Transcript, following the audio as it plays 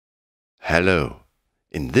Hello.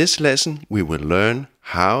 In this lesson we will learn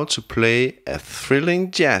how to play a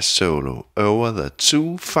thrilling jazz solo over the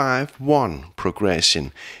 2-5-1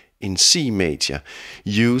 progression in C major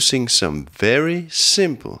using some very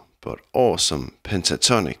simple but awesome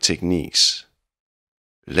pentatonic techniques.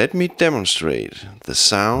 Let me demonstrate the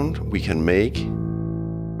sound we can make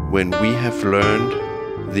when we have learned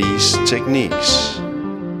these techniques.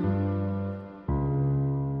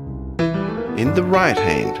 In the right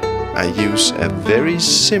hand, I use a very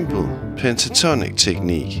simple pentatonic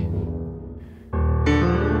technique.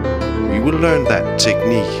 We will learn that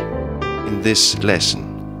technique in this lesson.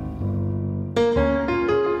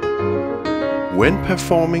 When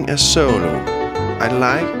performing a solo, I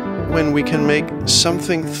like when we can make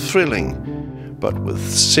something thrilling, but with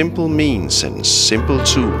simple means and simple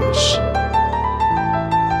tools.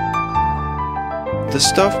 The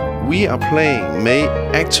stuff we are playing may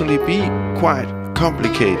actually be quite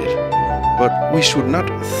complicated, but we should not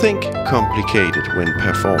think complicated when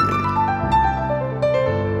performing.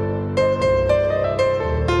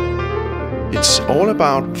 It's all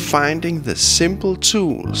about finding the simple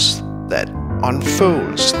tools that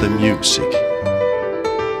unfolds the music.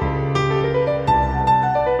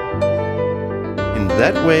 In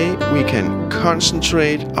that way, we can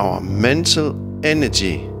concentrate our mental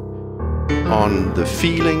energy on the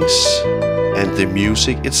feelings and the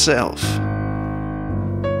music itself.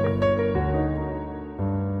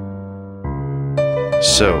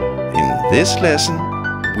 So, in this lesson,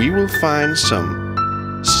 we will find some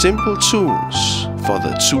simple tools for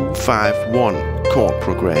the 2-5-1 chord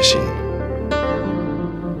progression.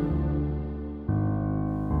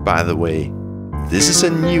 By the way, this is a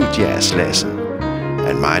new jazz lesson,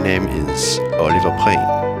 and my name is Oliver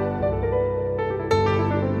Prehn.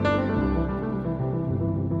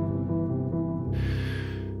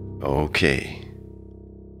 Okay.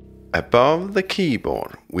 Above the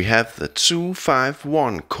keyboard we have the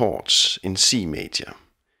 2-5-1 chords in C major.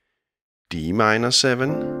 D minor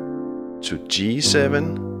 7 to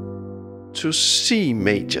G7 to C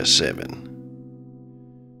major 7.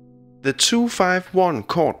 The 2-5-1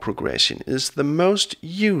 chord progression is the most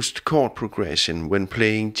used chord progression when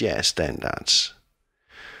playing jazz standards.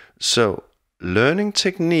 So, learning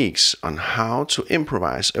techniques on how to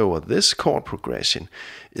improvise over this chord progression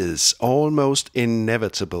is almost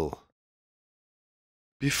inevitable.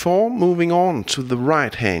 Before moving on to the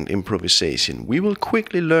right hand improvisation, we will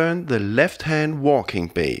quickly learn the left hand walking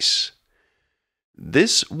bass.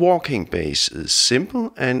 This walking bass is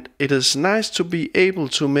simple, and it is nice to be able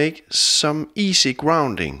to make some easy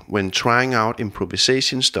grounding when trying out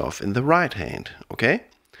improvisation stuff in the right hand, okay?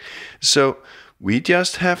 So we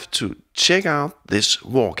just have to check out this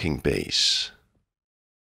walking bass.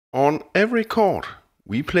 On every chord,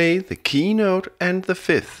 we play the key note and the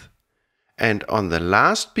fifth. And on the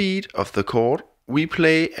last beat of the chord, we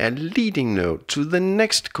play a leading note to the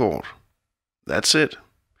next chord. That's it.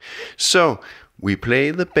 So, we play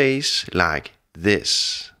the bass like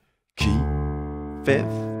this. Key,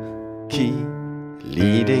 fifth, key,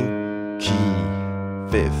 leading, key,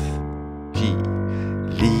 fifth, key,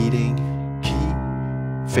 leading, key,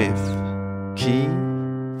 fifth, key,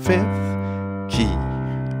 fifth, key,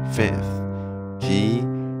 fifth, key,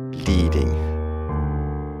 leading.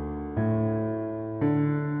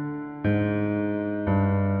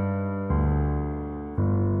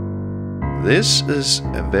 This is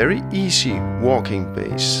a very easy walking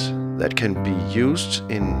bass that can be used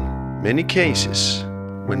in many cases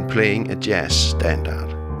when playing a jazz standard.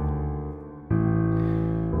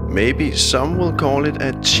 Maybe some will call it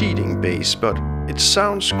a cheating bass, but it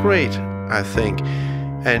sounds great, I think,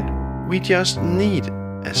 and we just need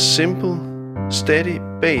a simple, steady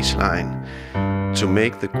bass line to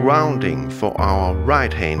make the grounding for our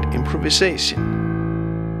right hand improvisation.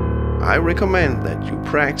 I recommend that you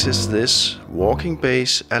practice this walking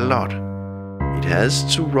bass a lot. It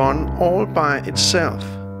has to run all by itself.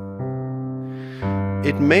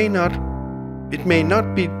 It may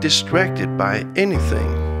not be distracted by anything.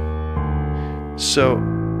 So,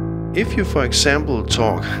 if you for example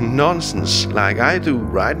talk nonsense like I do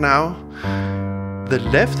right now, the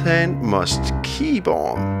left hand must keep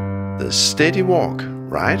on the steady walk,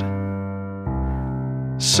 right?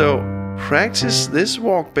 So, practice this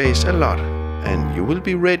walk bass a lot, and you will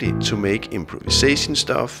be ready to make improvisation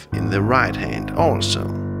stuff in the right hand also.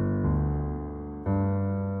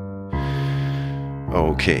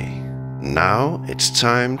 Okay, now it's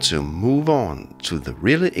time to move on to the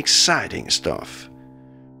really exciting stuff.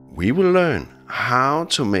 We will learn how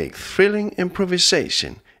to make thrilling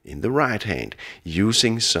improvisation in the right hand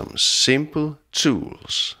using some simple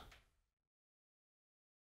tools.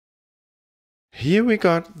 Here we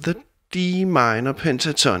got the D minor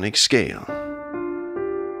pentatonic scale.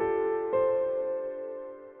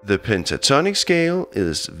 The pentatonic scale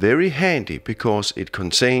is very handy because it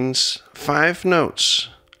contains 5 notes,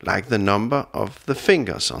 like the number of the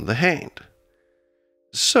fingers on the hand.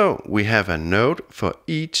 So we have a note for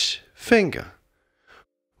each finger.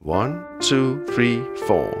 1, 2, 3,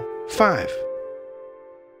 4, 5.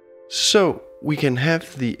 So we can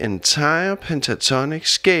have the entire pentatonic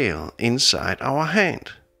scale inside our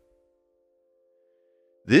hand.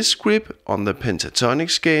 This grip on the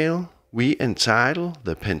pentatonic scale we entitle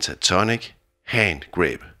the pentatonic hand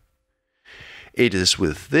grip. It is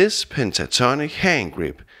with this pentatonic hand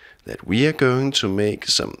grip that we are going to make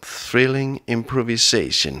some thrilling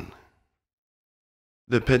improvisation.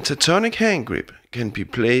 The pentatonic hand grip can be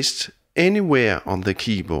placed anywhere on the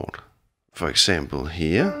keyboard. For example,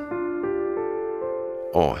 here,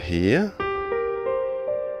 or here,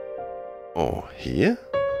 or here.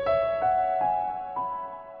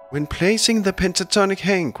 When placing the pentatonic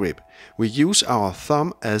hand grip, we use our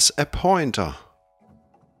thumb as a pointer.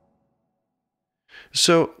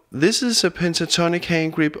 So this is a pentatonic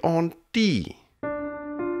hand grip on D,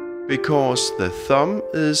 because the thumb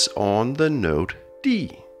is on the note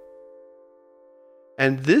D.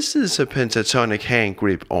 And this is a pentatonic hand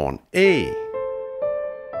grip on A.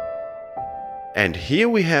 And here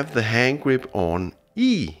we have the hand grip on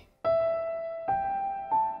E.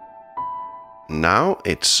 Now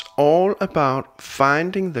it's all about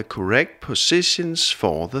finding the correct positions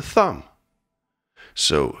for the thumb.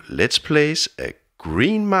 So let's place a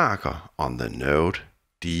green marker on the note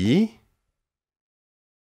D,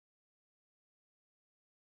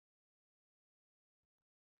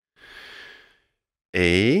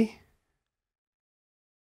 A,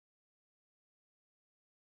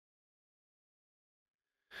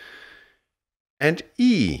 and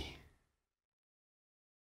E.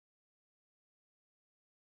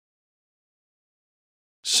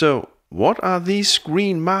 So, what are these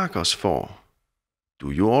green markers for? Do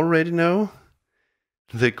you already know?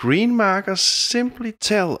 The green markers simply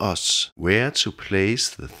tell us where to place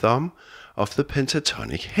the thumb of the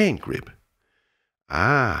pentatonic hand grip.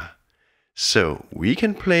 So we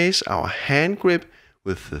can place our hand grip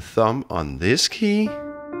with the thumb on this key,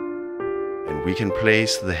 and we can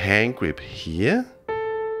place the hand grip here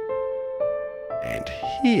and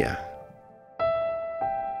here.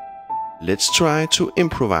 Let's try to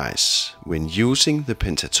improvise when using the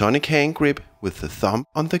pentatonic hand grip with the thumb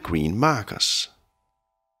on the green markers.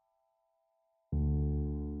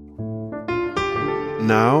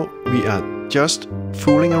 Now we are just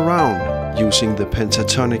fooling around using the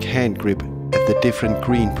pentatonic hand grip at the different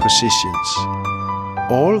green positions.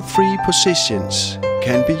 All 3 positions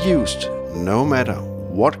can be used no matter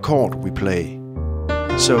what chord we play.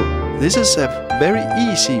 So this is a very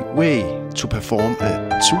easy way to perform a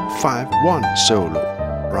 2-5-1 solo,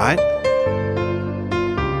 right?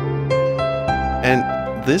 And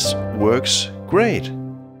this works great.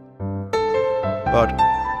 But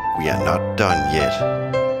we are not done yet.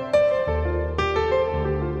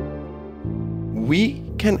 We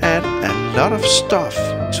can add a lot of stuff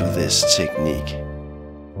to this technique.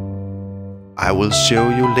 I will show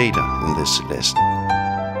you later in this lesson.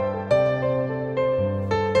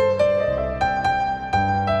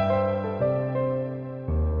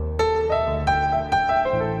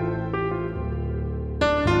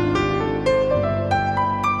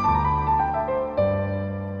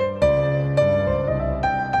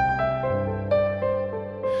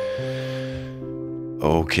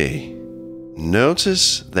 Okay,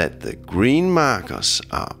 notice that the green markers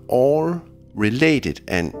are all related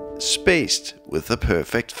and spaced with a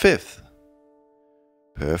perfect fifth.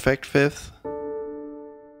 Perfect fifth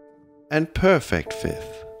and perfect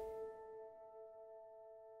fifth.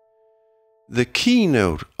 The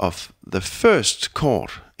keynote of the first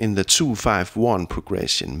chord in the 2-5-1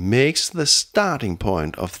 progression makes the starting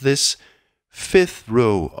point of this 5th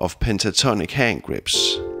row of pentatonic hand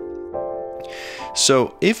grips.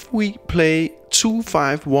 So if we play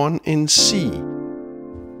 2-5-1 in C,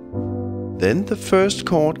 then the first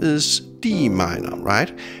chord is D minor,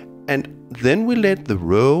 right? And then we let the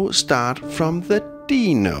row start from the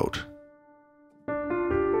D note.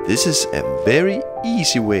 This is a very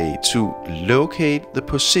easy way to locate the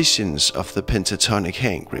positions of the pentatonic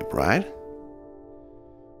hand grip, right?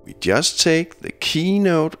 We just take the key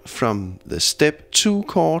note from the step 2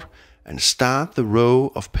 chord and start the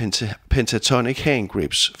row of pentatonic hand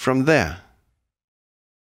grips from there.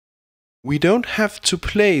 We don't have to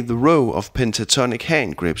play the row of pentatonic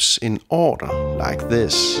hand grips in order like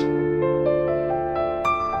this.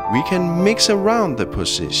 We can mix around the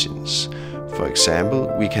positions. For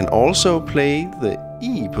example, we can also play the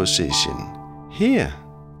E position here.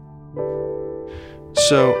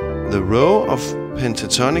 So the row of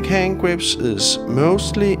pentatonic hand grips is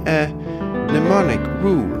mostly a mnemonic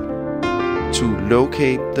rule to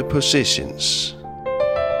locate the positions.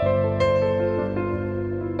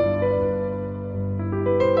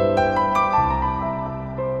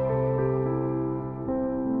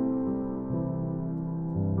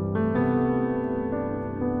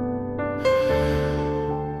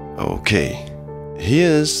 Okay,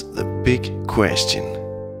 here's the big question.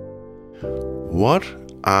 What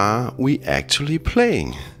are we actually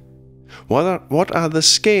playing? What are the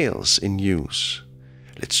scales in use?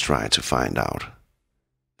 Let's try to find out.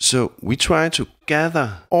 So we try to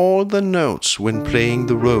gather all the notes when playing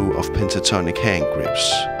the row of pentatonic hand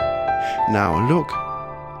grips. Now look,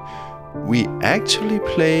 we actually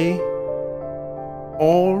play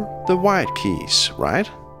all the white keys, right?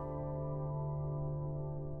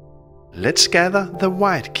 Let's gather the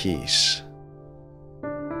white keys.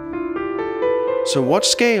 So what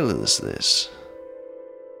scale is this?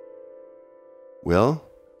 Well,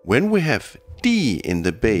 when we have D in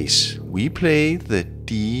the bass, we play the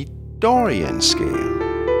D Dorian scale.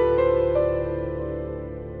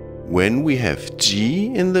 When we have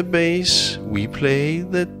G in the bass, we play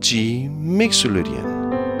the G Mixolydian.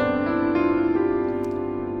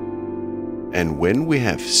 And when we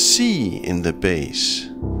have C in the bass,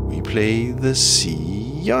 we play the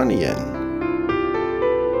C Ionian.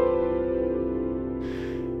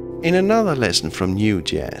 In another lesson from New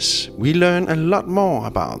Jazz, we learn a lot more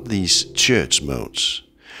about these church modes.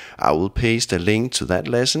 I will paste a link to that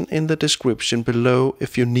lesson in the description below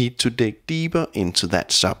if you need to dig deeper into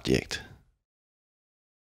that subject.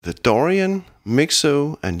 The Dorian,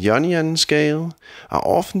 Mixo and Ionian scale are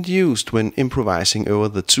often used when improvising over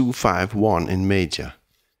the 2-5-1 in major.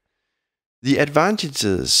 The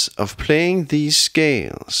advantages of playing these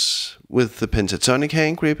scales with the pentatonic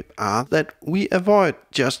hand grip are that we avoid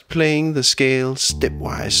just playing the scale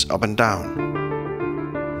stepwise up and down.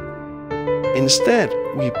 Instead,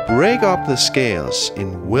 we break up the scales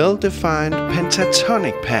in well-defined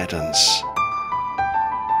pentatonic patterns.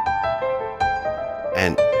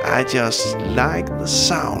 And I just like the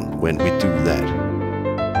sound when we do that.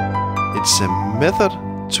 It's a method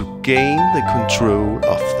to gain the control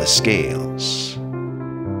of the scales.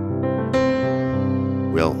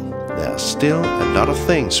 Well, there are still a lot of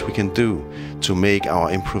things we can do to make our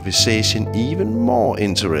improvisation even more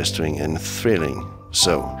interesting and thrilling,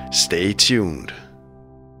 so stay tuned.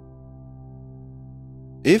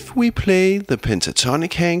 If we play the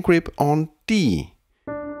pentatonic hand grip on D,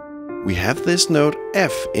 we have this note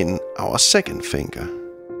F in our second finger.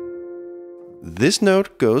 This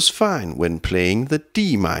note goes fine when playing the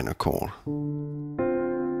D minor chord.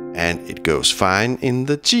 And it goes fine in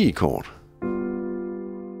the G chord.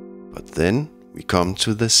 But then we come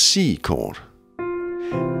to the C chord.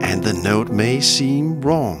 And the note may seem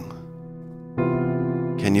wrong.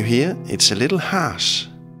 Can you hear? It's a little harsh.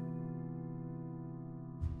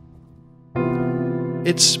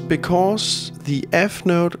 It's because the F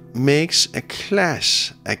note makes a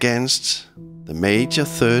clash against the major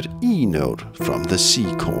third E note from the C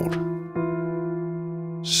chord.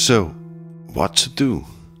 So, what to do?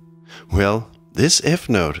 Well, this F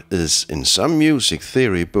note is in some music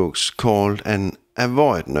theory books called an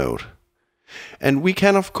avoid note. And we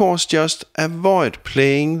can of course just avoid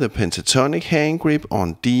playing the pentatonic hand grip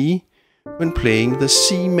on D when playing the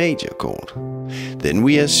C major chord. Then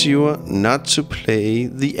we are sure not to play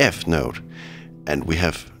the F note, and we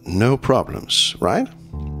have no problems, right?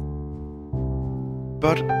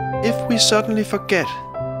 But if we suddenly forget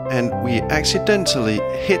and we accidentally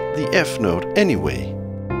hit the F note anyway,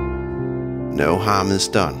 no harm is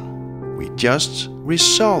done. We just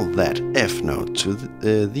resolve that F note to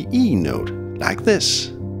the E note, like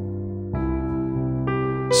this.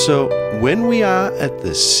 So when we are at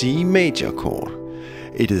the C major chord,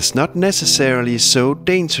 it is not necessarily so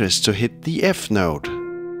dangerous to hit the F note.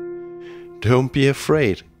 Don't be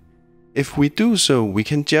afraid. If we do so, we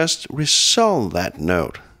can just resolve that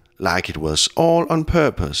note, like it was all on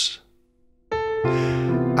purpose.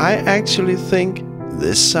 I actually think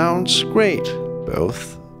this sounds great,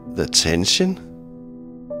 both the tension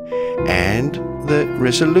and the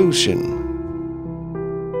resolution.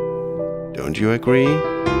 Don't you agree?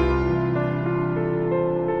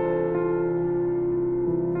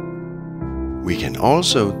 We can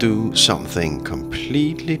also do something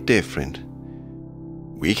completely different.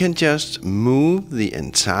 We can just move the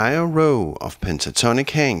entire row of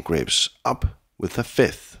pentatonic hand grips up with a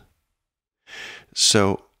fifth.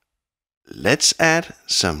 So let's add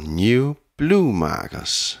some new blue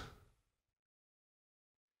markers.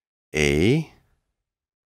 A,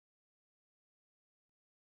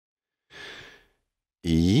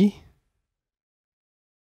 E,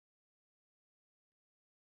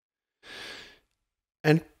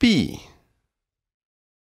 and B.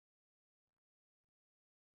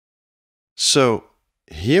 So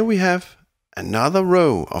here we have another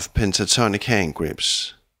row of pentatonic hand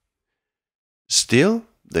grips. Still,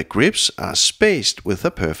 the grips are spaced with a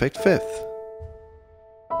perfect fifth.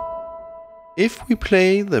 If we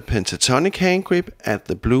play the pentatonic hand grip at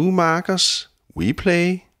the blue markers, we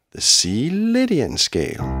play the C Lydian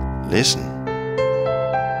scale. Listen.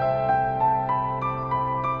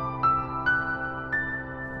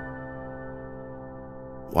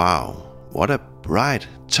 Wow, what a bright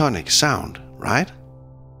tonic sound, right?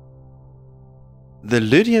 The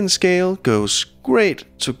Lydian scale goes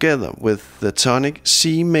great together with the tonic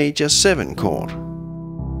C major 7 chord.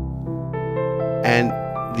 And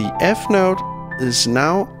the F note is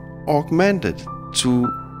now augmented to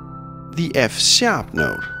the F sharp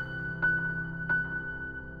note.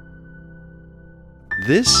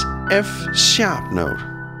 This F sharp note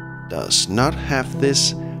does not have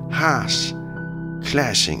this harsh,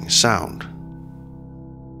 clashing sound.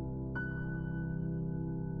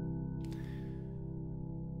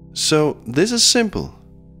 So this is simple.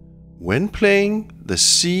 When playing the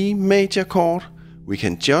C major chord, we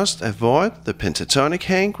can just avoid the pentatonic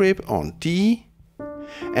hand grip on D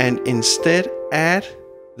and instead add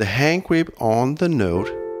the hand grip on the note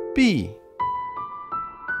B.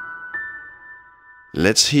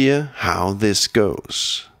 Let's hear how this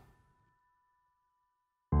goes.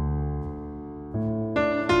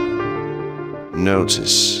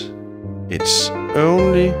 Notice, it's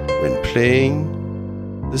only when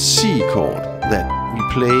playing the C chord that we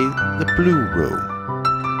play the blue row.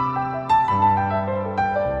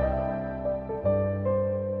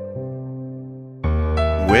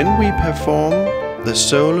 When we perform the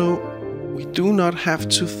solo, we do not have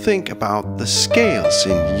to think about the scales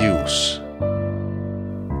in use.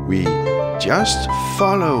 We just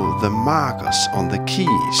follow the markers on the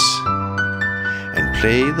keys and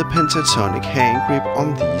play the pentatonic hand grip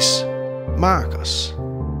on these markers.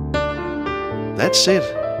 That's it.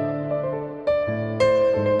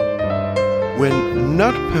 When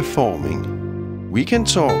not performing, we can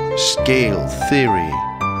talk scale theory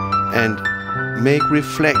and make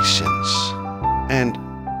reflections and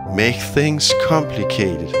make things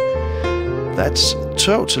complicated. That's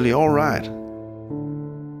totally alright.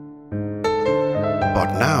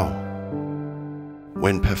 But now,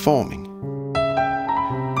 when performing,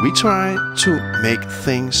 we try to make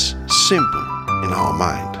things simple in our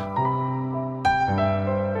mind.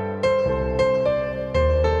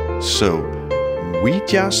 So we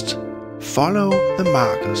just follow the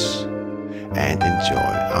markers and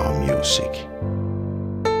enjoy our music.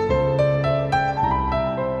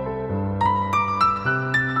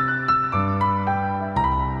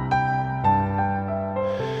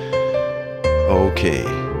 Okay,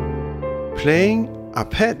 playing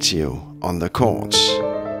arpeggio on the chords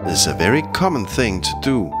is a very common thing to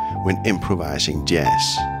do when improvising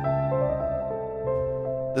jazz.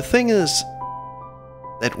 The thing is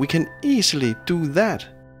that we can easily do that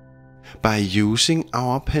by using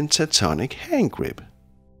our pentatonic hand grip.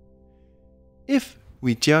 If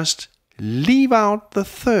we just leave out the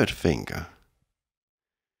third finger,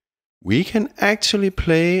 we can actually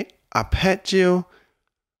play arpeggio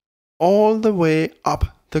all the way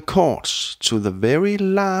up the chords to the very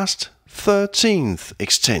last 13th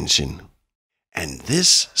extension. And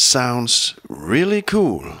this sounds really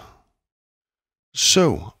cool.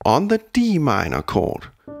 So, on the D minor chord,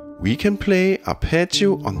 we can play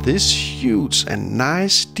arpeggio on this huge and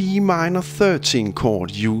nice D minor 13 chord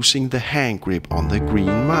using the hand grip on the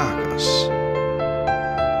green markers.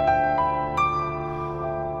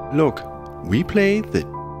 Look, we play the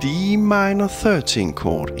D minor 13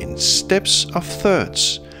 chord in steps of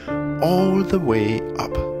thirds all the way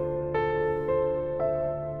up.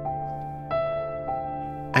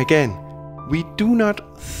 Again, we do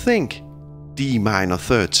not think D minor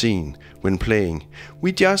 13 when playing.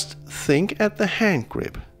 We just think at the hand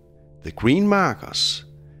grip, the green markers,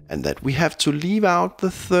 and that we have to leave out the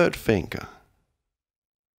third finger.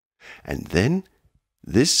 And then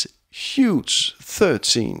this huge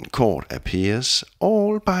 13 chord appears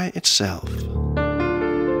all by itself.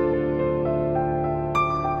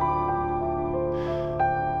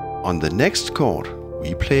 On the next chord,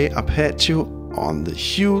 we play arpeggio on the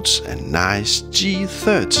huge and nice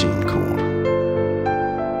G13 chord.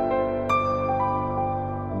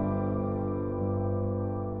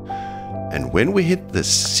 And when we hit the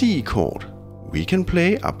C chord, we can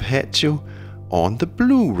play arpeggio on the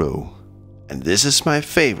blue row. And this is my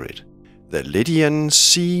favorite, the Lydian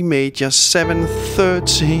C major 7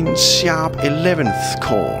 13 sharp 11th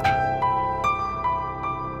chord.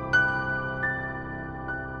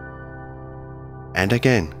 And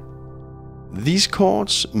again, these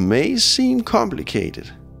chords may seem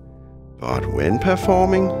complicated, but when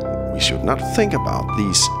performing, we should not think about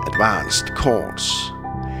these advanced chords.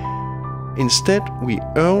 Instead, we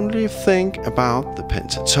only think about the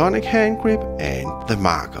pentatonic hand grip and the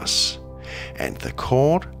markers, and the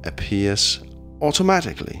chord appears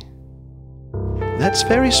automatically. That's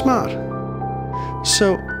very smart.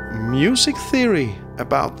 So, music theory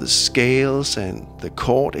about the scales and the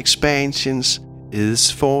chord expansions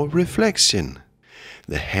is for reflection.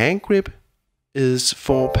 The hand grip is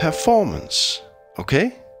for performance,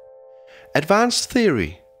 okay? Advanced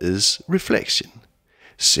theory is reflection.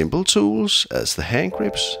 Simple tools as the hand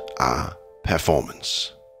grips are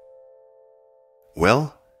performance.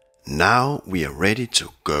 Well, now we are ready to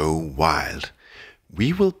go wild.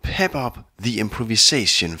 We will pep up the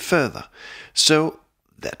improvisation further, so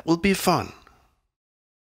that will be fun.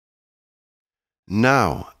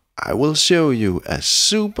 Now I will show you a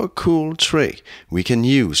super cool trick we can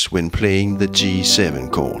use when playing the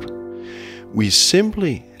G7 chord. We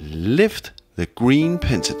simply lift the green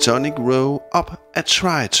pentatonic row up a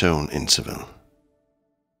tritone interval.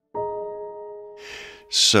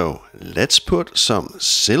 So let's put some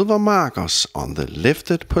silver markers on the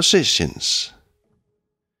lifted positions.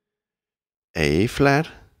 A flat,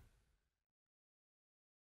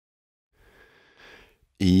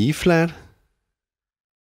 E flat,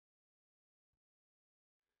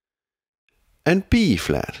 and B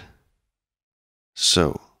flat.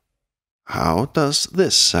 So, how does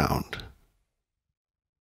this sound?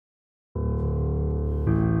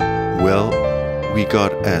 Well, we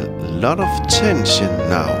got a lot of tension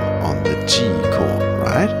now on the G chord,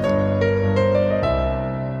 right?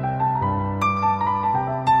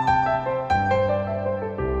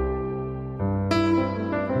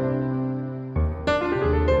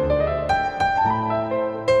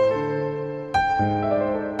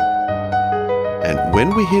 And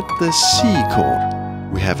when we hit the C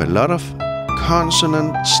chord, we have a lot of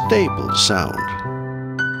consonant stable sound.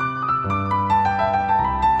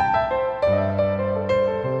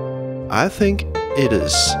 I think it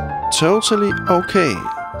is totally okay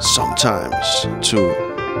sometimes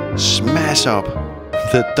to smash up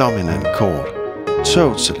the dominant chord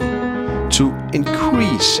totally to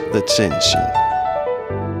increase the tension.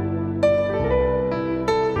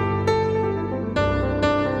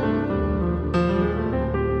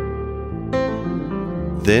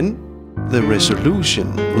 Then the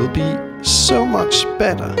resolution will be so much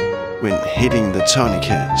better when hitting the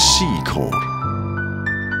tonica C chord.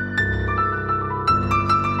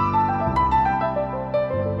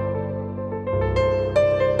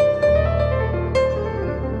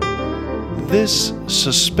 This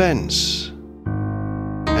suspense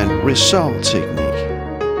and resolve technique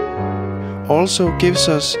also gives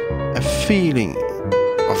us a feeling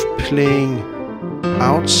of playing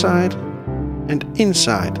outside and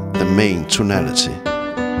inside the main tonality,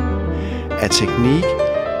 a technique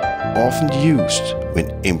often used when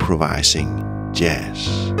improvising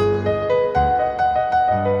jazz.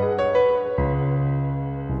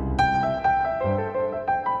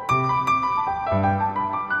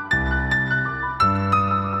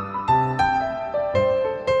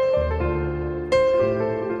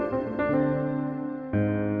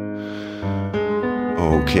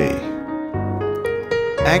 Okay,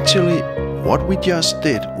 actually what we just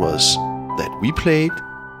did was that we played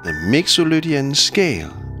the Mixolydian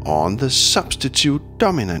scale on the substitute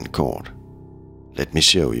dominant chord. Let me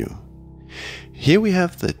show you. Here we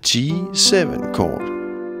have the G7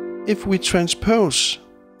 chord. If we transpose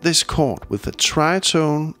this chord with the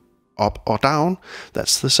tritone up or down,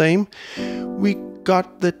 that's the same, we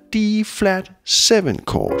got the D flat 7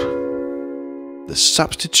 chord, the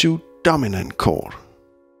substitute dominant chord.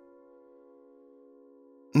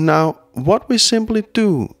 Now, what we simply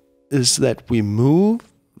do is that we move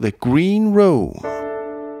the green row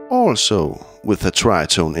also with a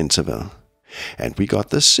tritone interval, and we got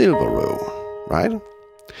the silver row, right?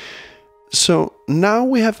 So now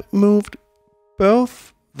we have moved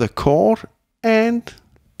both the chord and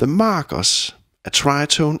the markers a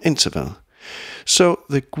tritone interval. So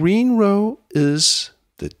the green row is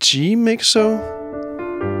the G mixo,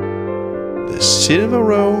 the silver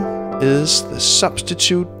row is the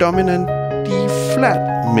substitute dominant D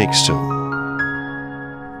flat mixo.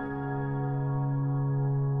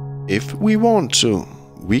 If we want to,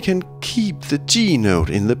 we can keep the G note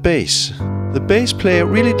in the bass, The bass player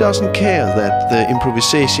really doesn't care that the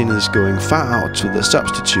improvisation is going far out to the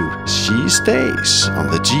substitute. She stays on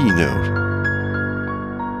the G note.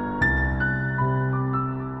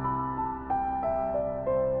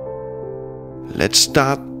 Let's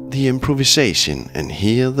start the improvisation and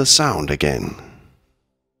hear the sound again.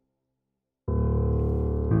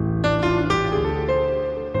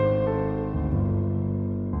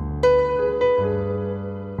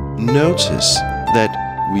 Notice that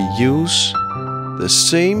we use the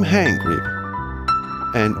same hand grip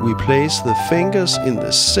and we place the fingers in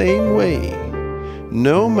the same way,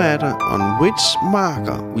 no matter on which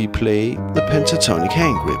marker we play the pentatonic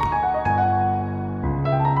hand grip.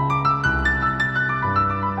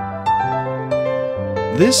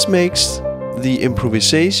 This makes the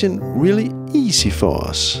improvisation really easy for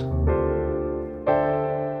us.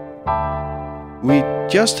 We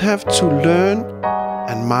just have to learn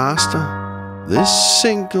and master this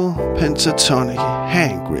single pentatonic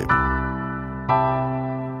hand grip.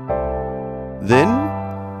 Then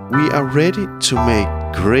we are ready to make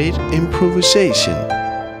great improvisation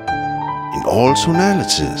in all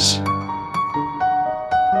tonalities.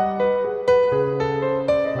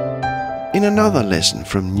 In another lesson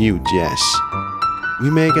from New Jazz, we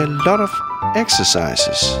make a lot of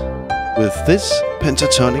exercises with this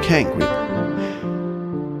pentatonic hand grip,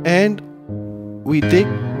 and we dig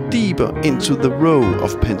deeper into the role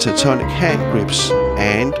of pentatonic hand grips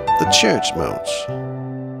and the church modes.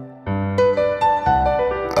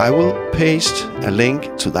 I will paste a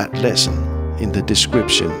link to that lesson in the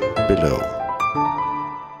description below.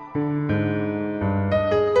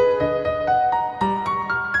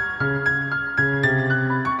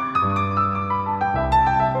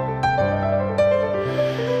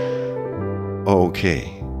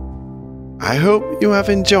 Okay, I hope you have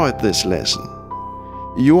enjoyed this lesson.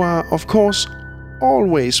 You are, of course,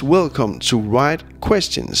 always welcome to write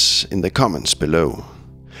questions in the comments below.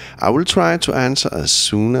 I will try to answer as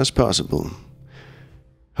soon as possible.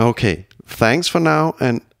 Okay, thanks for now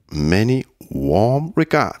and many warm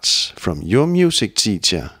regards from your music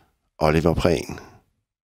teacher, Oliver Prehn.